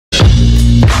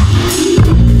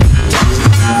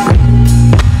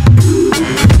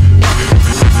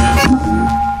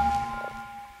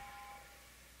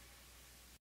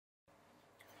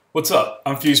What's up?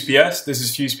 I'm FusePS. This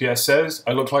is FusePS Says.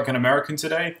 I look like an American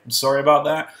today. I'm sorry about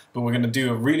that, but we're going to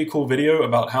do a really cool video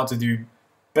about how to do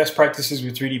best practices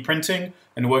with 3D printing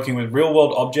and working with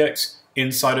real-world objects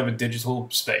inside of a digital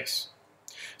space.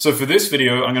 So for this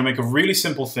video, I'm going to make a really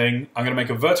simple thing. I'm going to make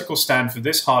a vertical stand for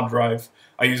this hard drive.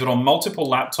 I use it on multiple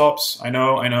laptops. I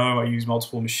know, I use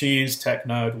multiple machines, tech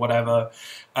nerd, whatever.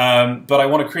 But I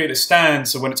want to create a stand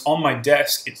so when it's on my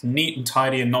desk, it's neat and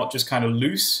tidy and not just kind of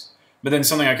loose, but then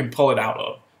something I can pull it out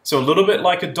of. So a little bit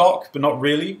like a dock, but not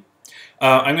really.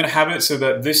 I'm going to have it so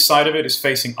that this side of it is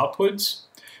facing upwards.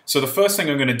 So the first thing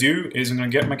I'm going to do is I'm going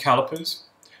to get my calipers.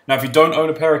 Now, if you don't own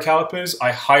a pair of calipers,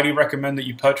 I highly recommend that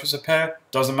you purchase a pair.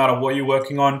 Doesn't matter what you're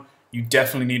working on, you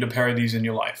definitely need a pair of these in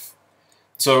your life.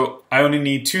 So I only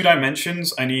need two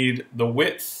dimensions. I need the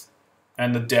width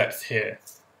and the depth here.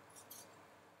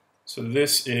 So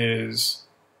this is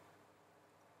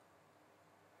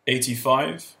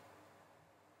 85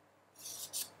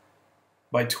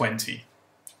 by 20.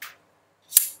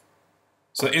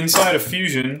 So inside of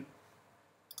Fusion,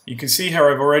 you can see how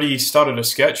I've already started a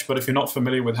sketch, but if you're not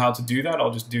familiar with how to do that,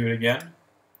 I'll just do it again.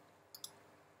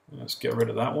 Let's get rid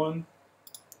of that one.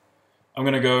 I'm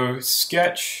going to go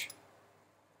Sketch,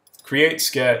 Create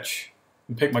Sketch,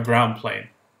 and pick my ground plane.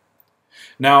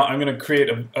 Now I'm going to create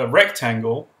a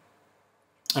rectangle,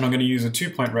 and I'm going to use a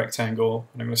 2-point rectangle,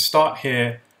 and I'm going to start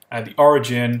here at the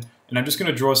origin, and I'm just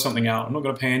going to draw something out. I'm not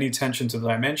going to pay any attention to the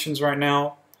dimensions right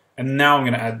now, and now I'm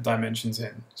going to add dimensions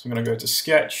in. So I'm going to go to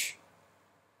Sketch,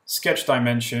 Sketch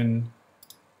Dimension,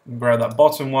 and grab that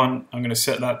bottom one. I'm going to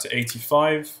set that to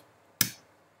 85,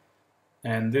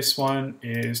 and this one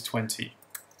is 20.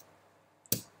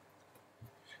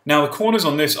 Now the corners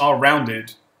on this are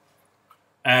rounded,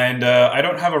 and I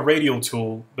don't have a radial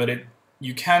tool, but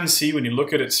you can see when you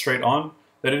look at it straight on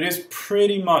that it is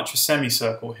pretty much a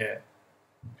semicircle here.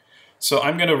 So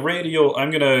I'm going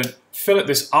to fillet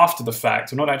this after the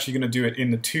fact. I'm not actually going to do it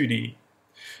in the 2D.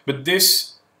 But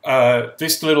this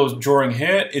little drawing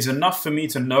here is enough for me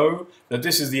to know that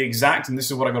this is the exact and this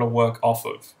is what I've got to work off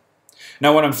of.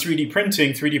 Now when I'm 3D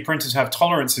printing, 3D printers have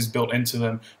tolerances built into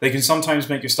them. They can sometimes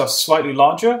make your stuff slightly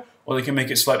larger or they can make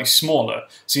it slightly smaller.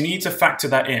 So you need to factor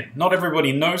that in. Not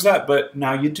everybody knows that, but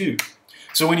now you do.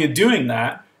 So when you're doing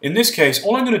that, in this case,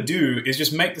 all I'm going to do is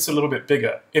just make this a little bit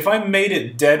bigger. If I made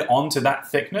it dead on to that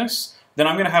thickness, then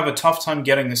I'm going to have a tough time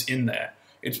getting this in there.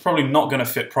 It's probably not going to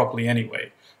fit properly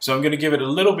anyway. So I'm going to give it a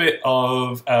little bit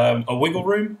of a wiggle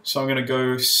room. So I'm going to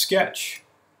go Sketch,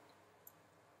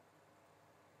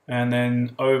 and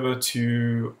then over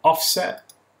to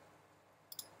Offset.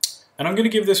 And I'm going to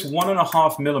give this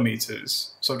 1.5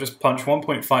 millimeters. So I'll just punch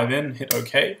 1.5 in, hit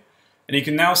OK. And you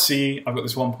can now see I've got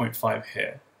this 1.5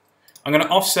 here. I'm going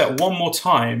to offset one more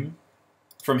time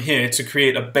from here to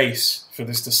create a base for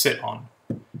this to sit on.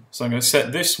 So I'm going to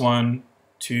set this one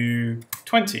to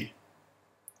 20.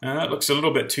 And that looks a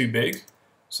little bit too big,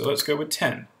 so let's go with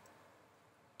 10.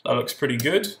 That looks pretty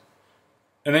good.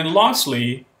 And then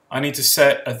lastly, I need to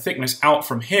set a thickness out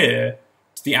from here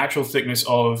to the actual thickness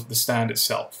of the stand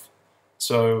itself.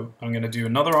 So I'm going to do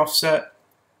another offset,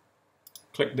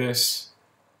 click this,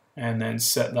 and then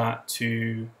set that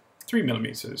to 3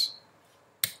 millimeters.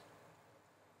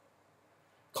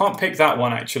 Can't pick that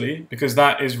one actually, because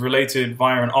that is related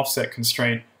via an offset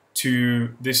constraint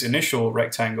to this initial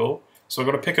rectangle. So I've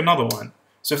got to pick another one.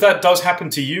 So if that does happen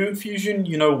to you in Fusion,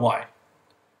 you know why.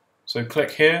 So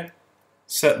click here,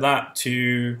 set that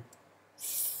to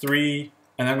 3,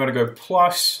 and I'm going to go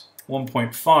plus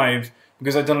 1.5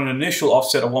 because I've done an initial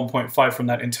offset of 1.5 from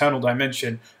that internal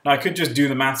dimension. Now I could just do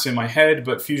the maths in my head,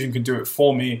 but Fusion can do it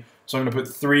for me. So I'm going to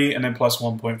put 3 and then plus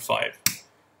 1.5.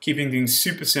 Keeping things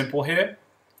super simple here.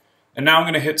 And now I'm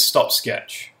going to hit Stop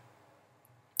Sketch.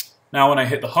 Now when I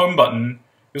hit the Home button,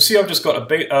 you'll see I've just got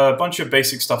a bunch of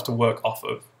basic stuff to work off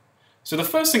of. So the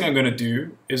first thing I'm going to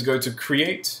do is go to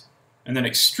Create and then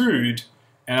Extrude,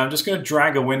 and I'm just going to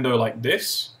drag a window like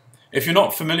this. If you're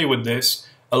not familiar with this,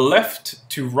 a left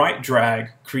to right drag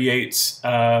creates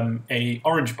a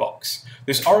orange box.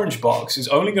 This orange box is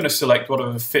only going to select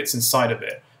whatever fits inside of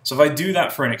it. So if I do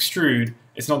that for an extrude,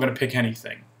 it's not going to pick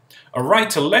anything. A right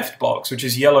to left box, which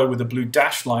is yellow with a blue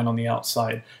dashed line on the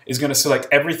outside, is going to select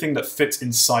everything that fits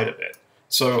inside of it.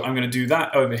 So I'm going to do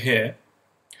that over here.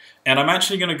 And I'm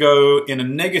actually going to go in a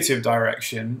negative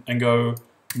direction and go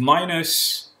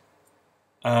minus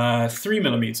 3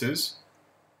 millimeters.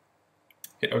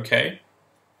 Hit OK.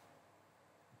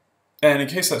 And in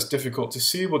case that's difficult to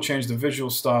see, we'll change the visual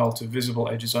style to visible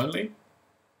edges only.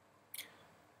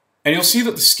 And you'll see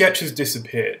that the sketch has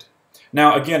disappeared.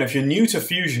 Now again, if you're new to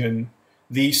Fusion,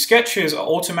 the sketches are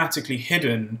automatically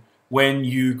hidden when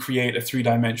you create a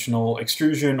three-dimensional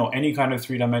extrusion or any kind of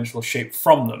three-dimensional shape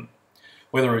from them,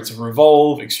 whether it's a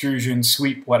revolve, extrusion,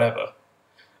 sweep, whatever.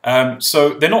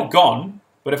 So they're not gone,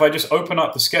 but if I just open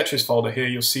up the sketches folder here,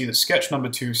 you'll see that sketch number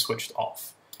 2 switched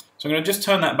off. So I'm going to just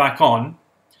turn that back on,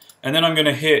 and then I'm going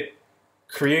to hit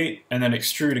create and then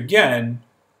extrude again,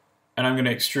 and I'm going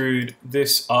to extrude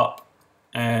this up,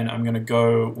 and I'm going to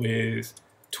go with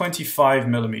 25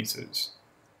 millimeters.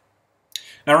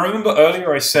 Now remember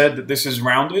earlier I said that this is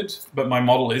rounded, but my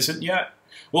model isn't yet?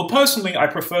 Well, personally, I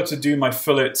prefer to do my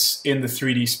fillets in the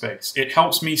 3D space. It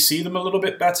helps me see them a little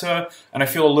bit better, and I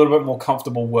feel a little bit more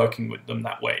comfortable working with them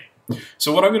that way.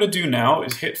 So what I'm going to do now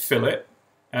is hit fillet,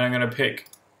 and I'm going to pick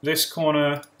this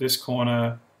corner, let's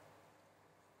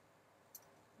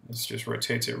just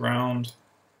rotate it around,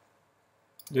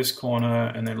 this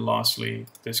corner, and then lastly,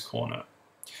 this corner.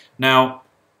 Now,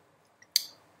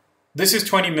 this is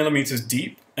 20 millimeters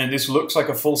deep, and this looks like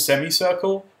a full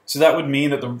semicircle, so that would mean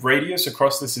that the radius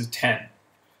across this is 10.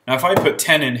 Now, if I put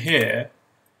 10 in here,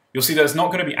 you'll see that it's not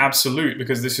going to be absolute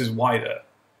because this is wider.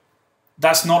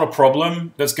 That's not a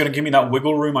problem. That's going to give me that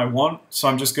wiggle room I want, so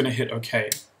I'm just going to hit OK.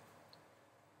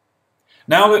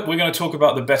 Now that we're going to talk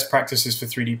about the best practices for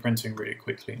 3D printing really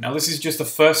quickly. Now, this is just the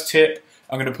first tip.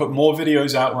 I'm going to put more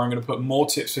videos out where I'm going to put more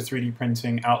tips for 3D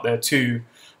printing out there too,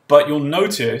 but you'll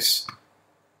notice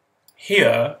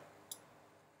here,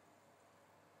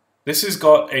 this has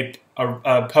got a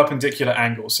perpendicular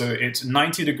angle, so it's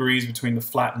 90 degrees between the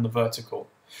flat and the vertical.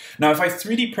 Now, if I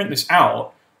 3D print this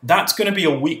out, that's going to be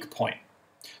a weak point.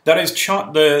 That is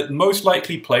the most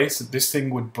likely place that this thing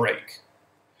would break.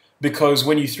 Because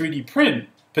when you 3D print,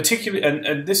 particularly,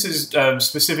 and this is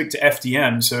specific to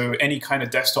FDM, so any kind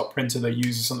of desktop printer that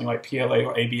uses something like PLA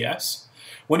or ABS,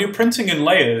 when you're printing in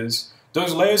layers,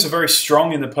 those layers are very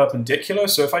strong in the perpendicular,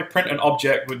 so if I print an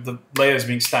object with the layers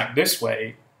being stacked this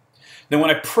way, then when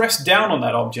I press down on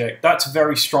that object, that's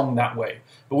very strong that way.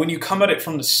 But when you come at it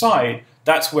from the side,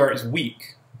 that's where it's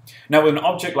weak. Now with an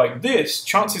object like this,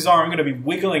 chances are I'm going to be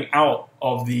wiggling out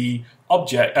of the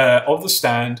object, of the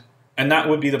stand, and that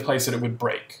would be the place that it would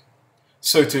break.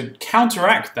 So to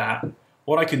counteract that,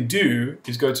 what I can do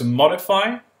is go to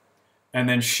Modify, and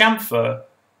then Chamfer,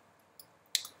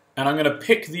 and I'm going to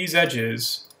pick these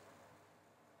edges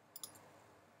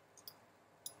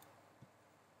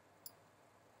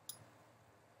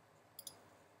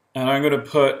and I'm going to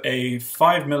put a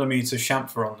 5mm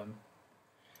chamfer on them.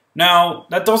 Now,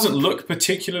 that doesn't look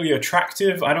particularly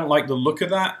attractive. I don't like the look of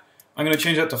that. I'm going to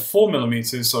change that to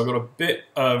 4mm, so I've got a bit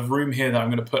of room here that I'm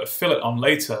going to put a fillet on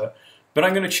later. But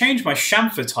I'm going to change my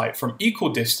chamfer type from equal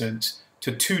distance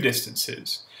to 2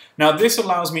 distances. Now this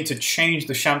allows me to change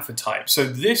the chamfer type. So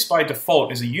this by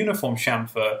default is a uniform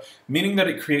chamfer, meaning that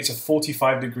it creates a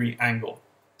 45-degree angle.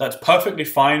 That's perfectly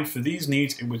fine. For these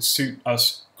needs, it would suit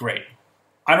us great.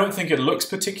 I don't think it looks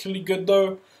particularly good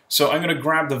though, so I'm going to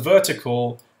grab the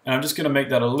vertical and I'm just going to make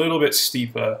that a little bit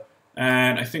steeper,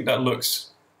 and I think that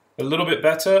looks a little bit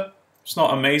better. It's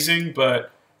not amazing,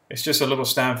 but it's just a little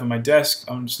stand for my desk.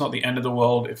 It's not the end of the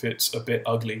world if it's a bit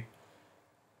ugly.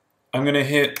 I'm going to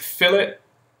hit fillet.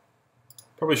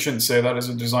 Probably shouldn't say that as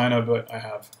a designer, but I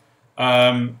have.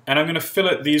 And I'm going to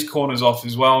fillet these corners off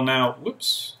as well now.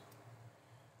 Whoops.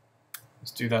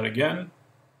 Let's do that again.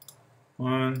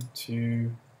 1,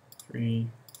 2, 3,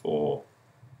 4,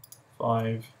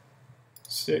 5,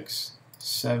 6,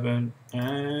 7,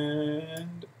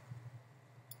 and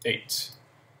 8.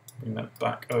 Bring that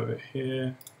back over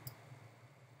here.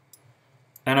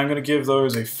 And I'm going to give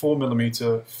those a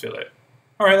 4mm fillet.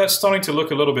 Alright, that's starting to look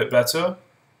a little bit better.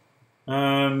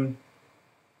 Let's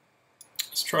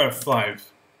try a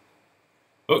 5.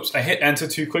 Oops, I hit enter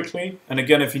too quickly. And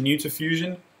again, if you're new to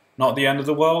Fusion, not the end of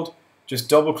the world. Just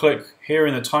double click here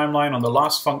in the timeline on the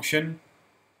last function,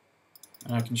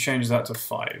 and I can change that to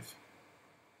 5.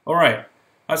 Alright,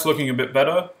 that's looking a bit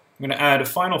better. I'm going to add a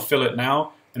final fillet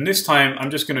now, and this time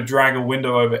I'm just going to drag a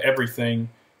window over everything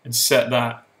and set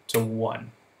that to 1.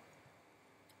 And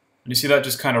you see that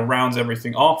just kind of rounds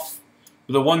everything off.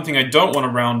 But the one thing I don't want to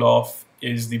round off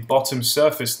is the bottom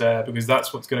surface there, because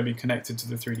that's what's going to be connected to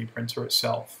the 3D printer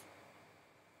itself.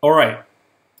 Alright.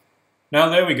 Now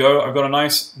there we go, I've got a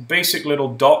nice basic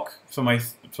little dock for my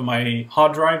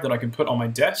hard drive that I can put on my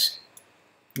desk.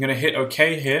 I'm going to hit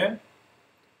OK here,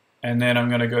 and then I'm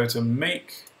going to go to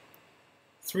Make,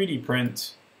 3D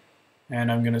Print,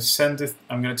 and I'm going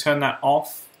to turn that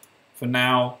off for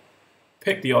now,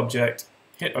 pick the object,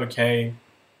 hit OK,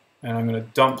 and I'm going to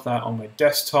dump that on my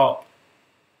desktop,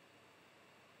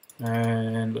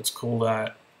 and let's call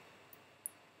that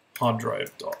hard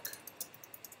drive dock.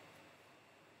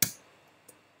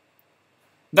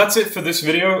 That's it for this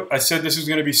video. I said this was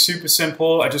going to be super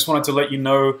simple. I just wanted to let you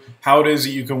know how it is that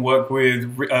you can work with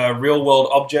real-world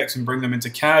objects and bring them into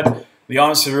CAD. The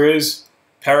answer is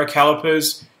pair of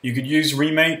calipers. You could use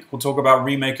Remake. We'll talk about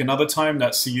Remake another time.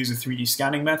 That's to use a 3D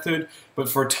scanning method. But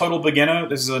for a total beginner,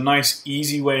 this is a nice,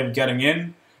 easy way of getting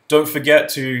in. Don't forget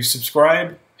to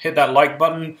subscribe, hit that like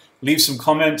button, leave some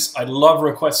comments. I love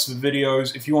requests for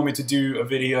videos. If you want me to do a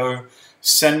video,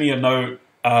 send me a note.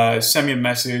 Send me a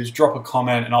message, drop a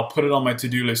comment, and I'll put it on my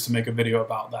to-do list to make a video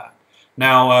about that.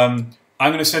 Now, I'm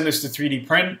going to send this to 3D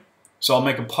print, so I'll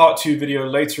make a part 2 video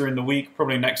later in the week,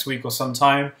 probably next week or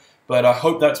sometime, but I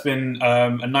hope that's been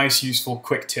a nice, useful,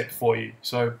 quick tip for you.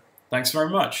 So, thanks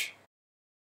very much.